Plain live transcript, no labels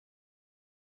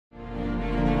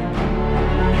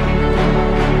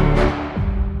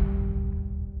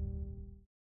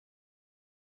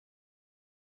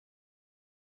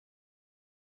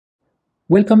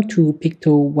Welcome to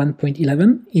Peakto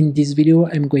 1.11. In this video,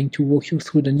 I'm going to walk you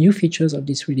through the new features of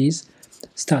this release,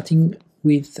 starting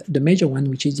with the major one,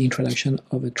 which is the introduction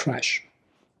of a trash.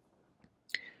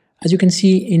 As you can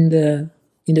see in the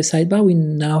sidebar, we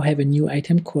now have a new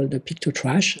item called the Peakto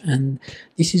Trash, and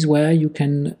this is where you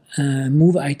can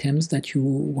move items that you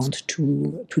want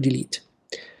to delete.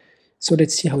 So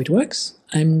let's see how it works.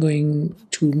 I'm going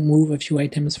to move a few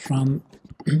items from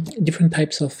different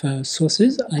types of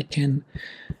sources.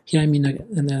 Here I'm in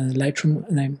a Lightroom,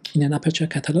 and I'm in an Aperture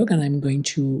catalog, and I'm going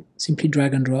to simply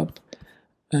drag and drop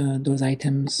those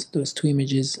items, those two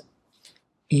images,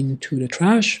 into the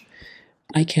trash.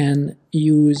 I can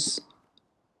use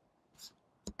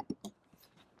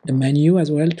the menu as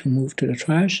well to move to the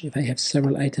trash if I have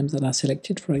several items that are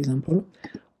selected, for example,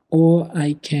 or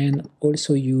I can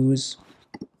also use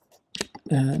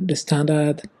the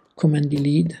standard Command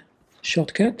Delete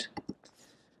shortcut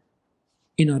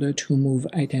in order to move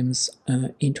items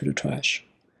into the trash.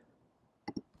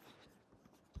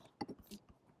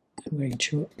 I'm going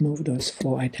to move those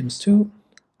 4 items too,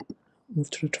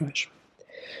 move to the trash.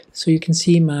 So you can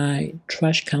see my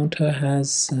trash counter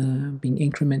has been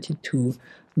incremented to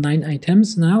 9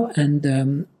 items now,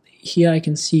 and here I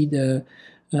can see the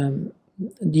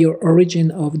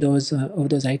origin of those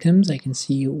items. I can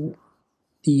see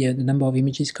the number of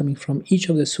images coming from each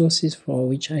of the sources for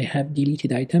which I have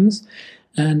deleted items,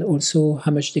 and also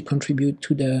how much they contribute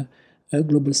to the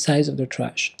global size of the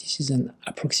trash. This is an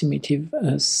approximative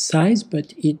size,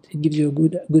 but it gives you a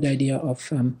good idea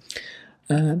of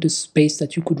the space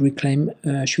that you could reclaim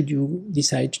should you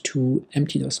decide to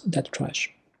empty that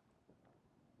trash.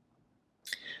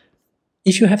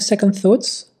 If you have second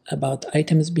thoughts about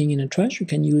items being in a trash, you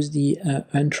can use the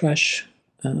untrash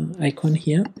icon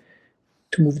here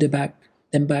to move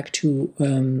them back to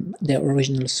their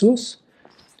original source.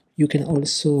 You can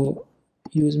also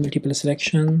use multiple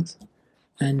selections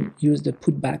and use the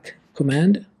put back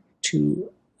command to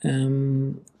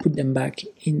put them back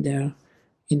in their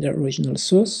original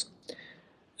source.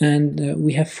 And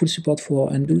we have full support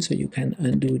for undo, so you can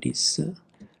undo these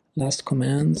last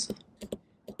commands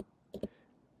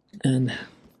and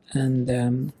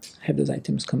have those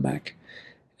items come back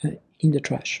in the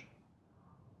trash.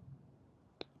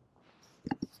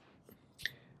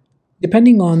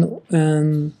 Depending on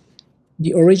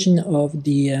the origin of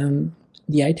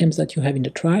the items that you have in the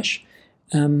trash,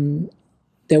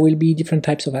 there will be different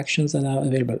types of actions that are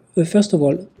available. First of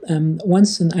all,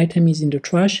 once an item is in the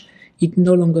trash, it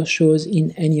no longer shows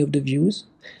in any of the views,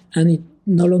 and it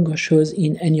no longer shows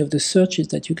in any of the searches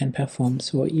that you can perform.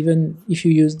 So even if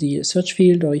you use the search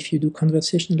field, or if you do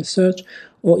conversational search,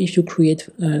 or if you create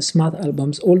smart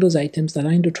albums, all those items that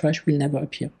are in the trash will never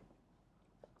appear.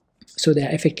 So they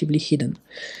are effectively hidden.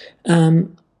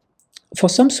 For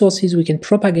some sources, we can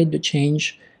propagate the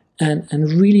change and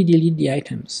really delete the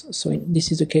items. So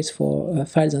this is the case for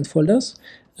files and folders.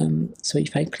 So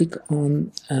if I click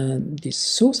on this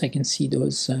source, I can see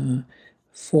those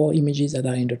 4 images that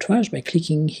are in the trash. By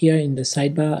clicking here in the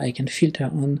sidebar, I can filter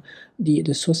on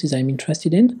the sources I'm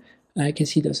interested in. I can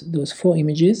see those 4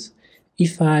 images.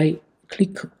 If I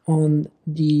click on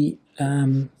the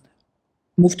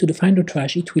move to the Finder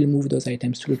trash, it will move those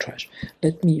items to the trash.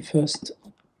 Let me first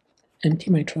empty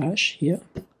my trash here,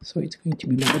 so it's going to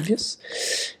be more obvious.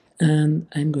 And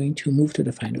I'm going to move to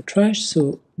the Finder trash,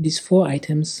 so these 4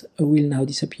 items will now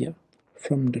disappear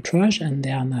from the trash, and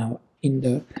they are now in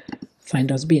the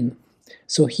Finder's bin.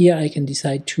 So here I can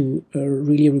decide to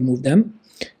really remove them,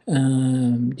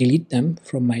 delete them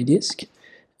from my disk,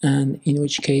 and in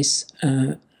which case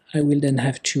I will then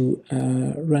have to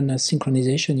run a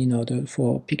synchronization in order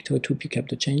for Peakto to pick up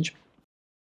the change.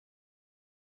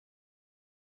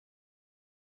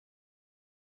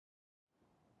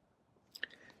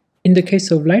 In the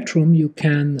case of Lightroom, you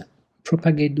can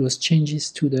propagate those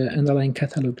changes to the underlying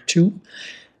catalog too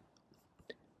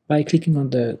by clicking on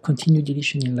the Continue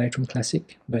Deletion in Lightroom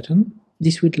Classic button.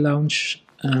 This would launch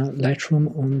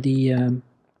Lightroom on the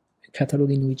catalog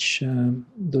in which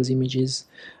those images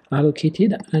are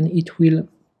located, and it will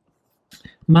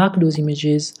mark those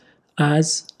images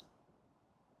as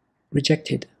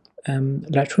rejected.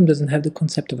 Lightroom doesn't have the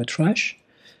concept of a trash,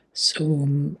 so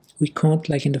we can't,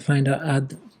 like in the Finder,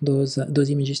 add those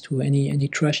images to any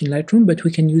trash in Lightroom, but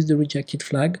we can use the rejected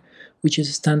flag, which is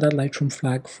a standard Lightroom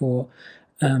flag for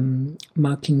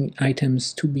marking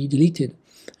items to be deleted.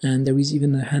 And there is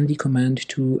even a handy command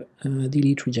to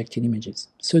delete rejected images.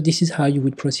 So this is how you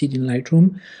would proceed in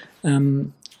Lightroom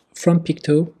from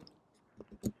Peakto.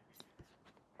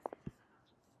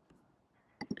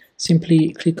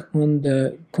 simply click on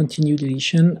the continue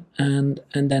deletion and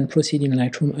then proceed in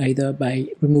Lightroom either by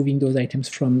removing those items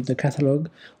from the catalog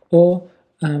or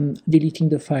deleting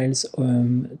the files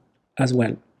as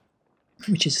well,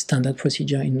 which is a standard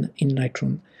procedure in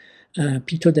Lightroom.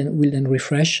 Peakto will then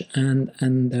refresh and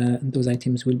those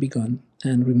items will be gone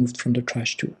and removed from the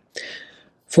trash too.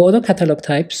 For other catalog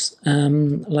types,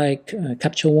 like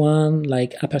Capture One,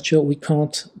 like Aperture, we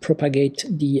can't propagate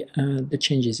the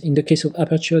changes. In the case of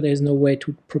Aperture, there is no way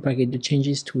to propagate the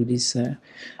changes to this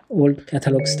old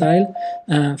catalog style.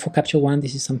 For Capture One,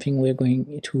 this is something we're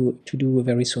going to do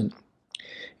very soon.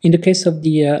 In the case of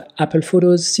the Apple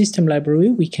Photos system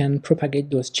library, we can propagate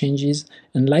those changes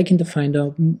and, like in the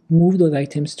Finder, move those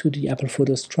items to the Apple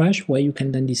Photos trash, where you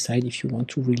can then decide if you want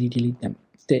to really delete them.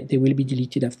 They will be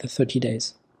deleted after 30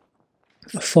 days.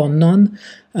 For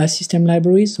non-system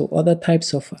libraries, so other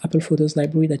types of Apple Photos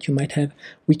library that you might have,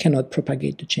 we cannot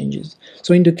propagate the changes.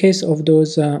 So in the case of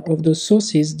those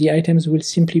sources, the items will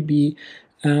simply be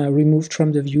removed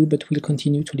from the view, but will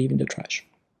continue to live in the trash.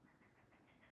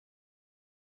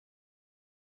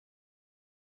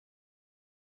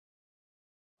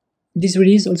 This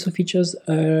release also features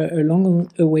a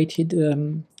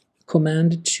long-awaited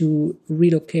command to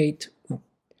relocate.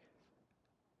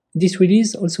 This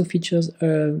release also features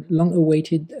a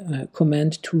long-awaited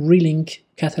command to relink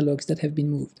catalogs that have been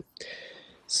moved.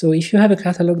 So if you have a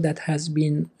catalog that has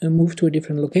been moved to a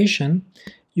different location,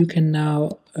 you can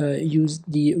now use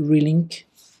the relink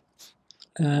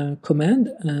command,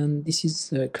 and this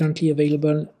is currently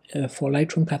available for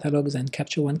Lightroom catalogs and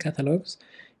Capture One catalogs.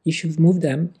 If you've moved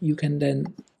them, you can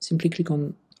then simply click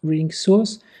on relink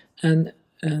source and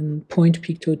point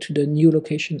Peakto to the new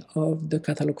location of the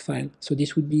catalog file. So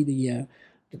this would be the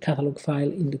catalog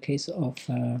file in the case of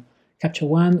Capture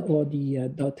One, or the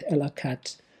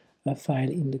 .lrcat file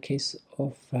in the case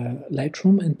of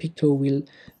Lightroom, and Peakto will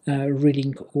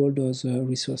relink all those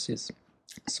resources.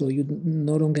 So you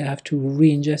no longer have to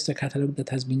re-ingest a catalog that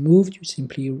has been moved. You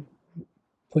simply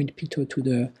point Peakto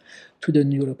to the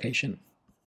new location.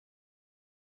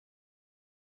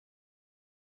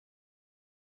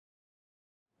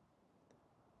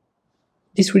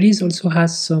 This release also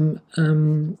has some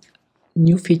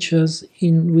new features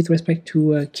with respect to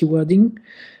keywording.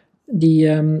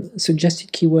 The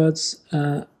suggested keywords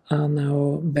are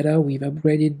now better. We've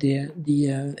upgraded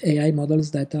the AI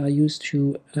models that are used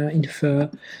to infer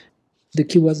the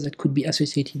keywords that could be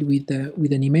associated with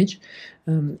an image.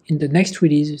 In the next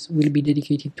release, will be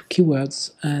dedicated to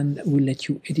keywords and will let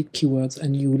you edit keywords,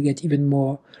 and you will get even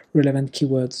more relevant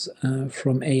keywords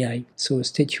from AI. So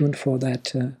stay tuned for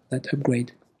that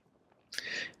upgrade.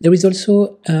 There is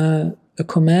also a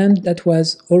command that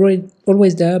was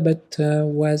always there, but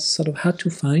was sort of hard to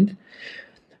find,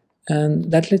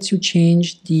 and that lets you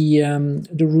change the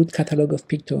root catalog of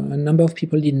Peakto. A number of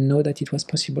people didn't know that it was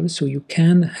possible, so you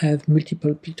can have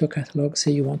multiple Peakto catalogs.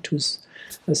 Say you want to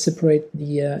separate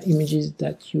the images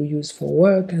that you use for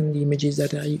work and the images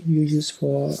that you use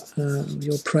for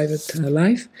your private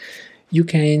life. You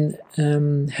can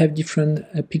have different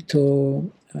Peakto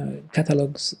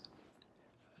catalogs.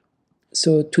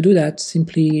 So to do that,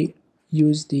 simply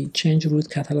use the change root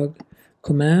catalog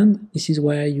command. This is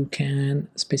where you can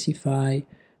specify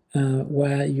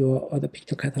where your other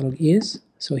Peakto catalog is.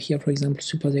 So here, for example,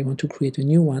 suppose I want to create a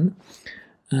new one.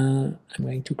 I'm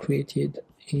going to create it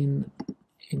in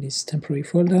this temporary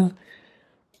folder.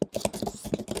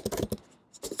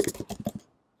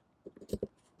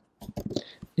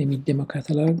 Name it demo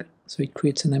catalog. So it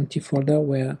creates an empty folder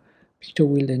where Peakto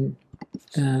will then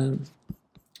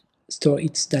store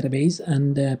its database,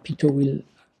 and Peakto will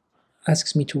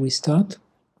asks me to restart.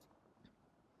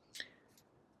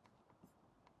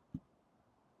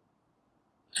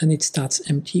 And it starts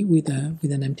empty with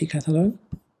an empty catalog.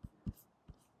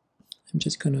 I'm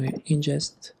just going to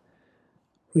ingest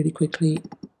really quickly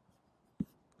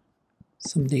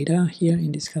some data here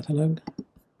in this catalog,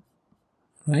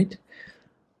 right?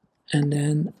 And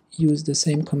then use the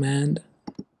same command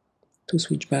to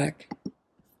switch back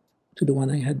to the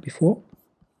one I had before.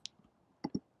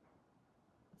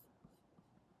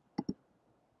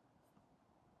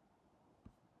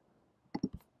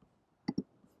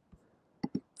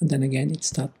 And then again,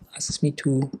 it asks me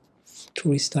to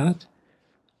restart,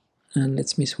 and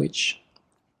lets me switch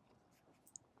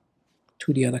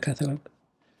to the other catalog,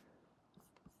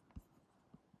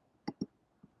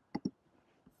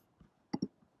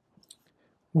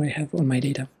 where I have all my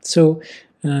data. So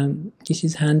this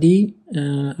is handy,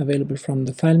 available from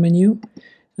the file menu.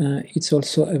 It's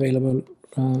also available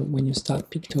when you start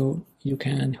Peakto. You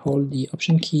can hold the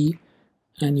option key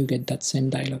and you get that same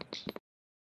dialog.